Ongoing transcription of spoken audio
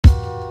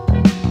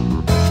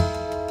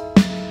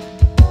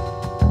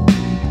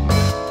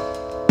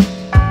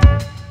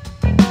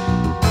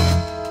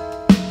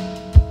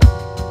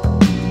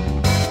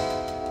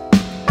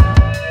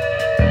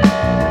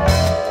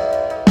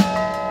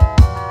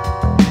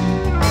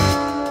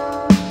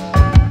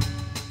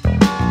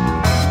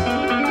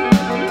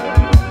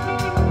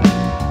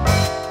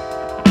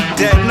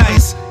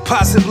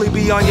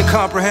beyond your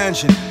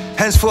comprehension.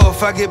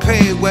 Henceforth I get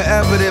paid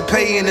wherever they're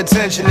paying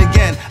attention.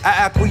 Again,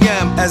 I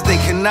acquiesce as they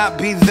cannot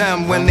be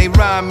them. When they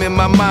rhyme in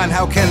my mind,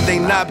 how can they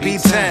not be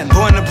 10?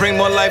 Born to bring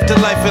more life to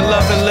life and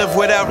love and live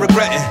without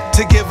regretting.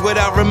 To give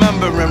without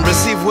remembering,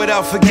 receive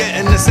without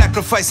forgetting. The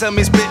sacrifice of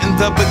me spitting,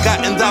 the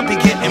begotten, I'll be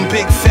getting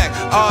big fact.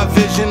 Our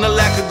vision, the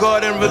lack of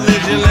God and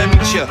religion, let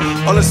me chill.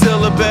 All is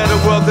still a better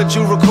world that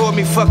you record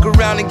me. Fuck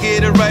around and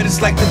get it right,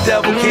 it's like the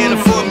devil can't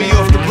afford me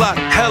off the block.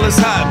 Hell is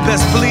hot,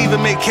 best believe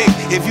it, make cake.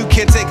 If you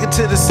can't take it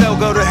to the cell,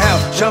 go to hell.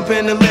 Jump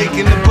in the lake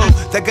in the boat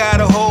that got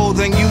a hold,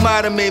 then you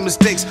might have made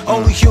mistakes.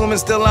 Only human,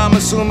 still I'm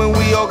assuming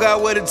we all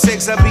got what it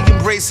takes. I be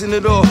embracing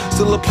it all,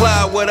 still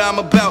apply what I'm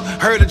about.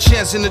 Heard a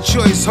chance in the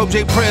choice, hope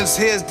J Prince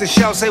hears the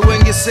shout. Say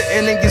when you're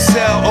sitting in your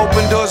cell,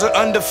 open doors are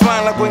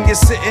undefined. Like when you're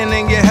sitting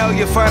in your hell,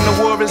 you find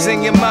the war is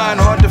in your mind.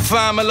 Hard to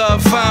find my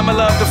love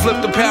to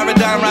flip the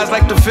paradigm. Rise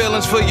like the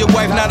feelings for your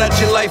wife, now that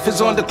your life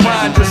is on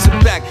decline. Just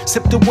sit back,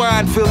 sip the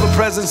wine, feel the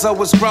presence of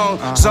what's grown.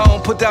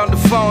 Zone, put down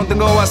the phone, then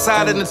go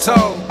outside in the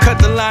tone. Cut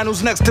the line,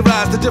 who's next to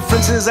rise? The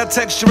difference is I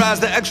texturize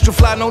the extra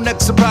fly, no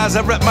next surprise.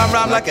 I rep my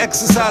rhyme like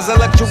exercise. I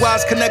lecture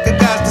wise, connected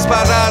guys,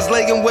 despise eyes,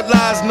 laying with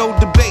lies, no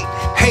debate.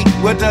 Hate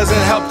what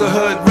doesn't help the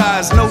hood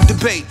rise, no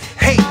debate.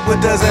 Hate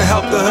what doesn't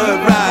help the hood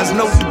rise,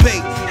 no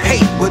debate.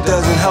 Hate what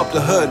doesn't help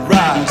the hood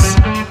rise.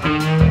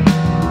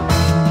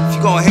 If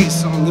you gonna hate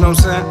something, you know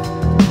what I'm saying?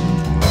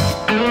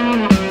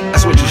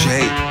 That's what you should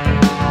hate.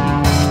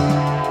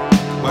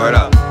 Word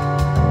up.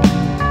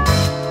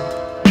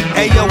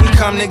 Hey yo, we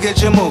come to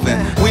get you moving.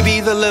 We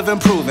be the living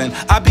proven.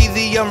 I be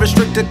the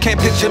unrestricted, can't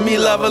picture me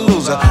love a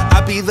loser.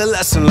 I be the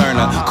lesson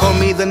learner, call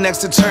me the next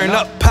to turn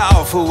up.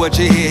 Powerful, what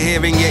you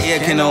hear in your ear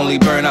can only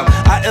burn up.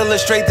 I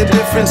illustrate the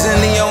difference in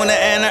the owner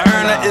and the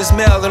earner.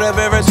 Ismail, the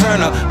Rivera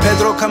Turner,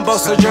 Pedro Cambo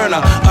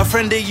Sojourner. A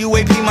friend of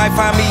UAP might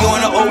find me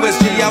on the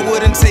OSG. I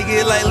wouldn't take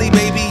it lightly,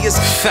 baby, it's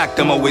a fact,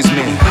 I'm always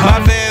me. My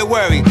very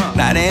worry,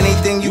 not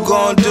anything you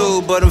gon'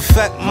 do, but in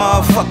fact,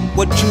 motherfucker,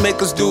 what you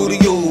make us do to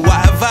you.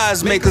 I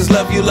advise makers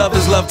love you, love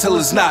is love till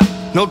it's not.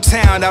 No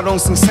town, out on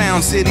some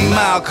sound, city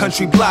mile,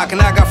 country block, and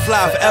I got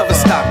fly forever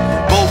stock.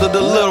 Boulder to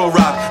Little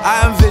Rock,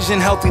 I envision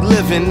healthy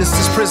living. This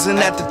is prison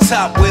at the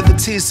top where the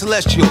T is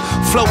celestial.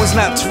 Flow is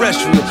not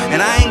terrestrial,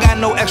 and I ain't got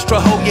no extra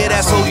hoe, yeah,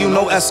 that's all you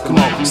know,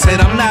 Eskimo. Said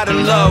I'm not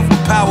in love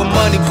with power,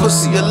 money,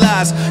 pussy, or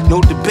lies. No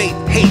debate,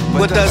 hate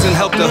what doesn't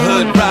help the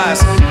hood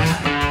rise.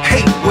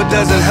 Hate what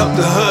doesn't help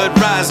the hood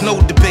rise, no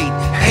debate.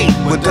 Hate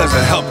what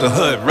doesn't help the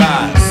hood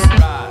rise.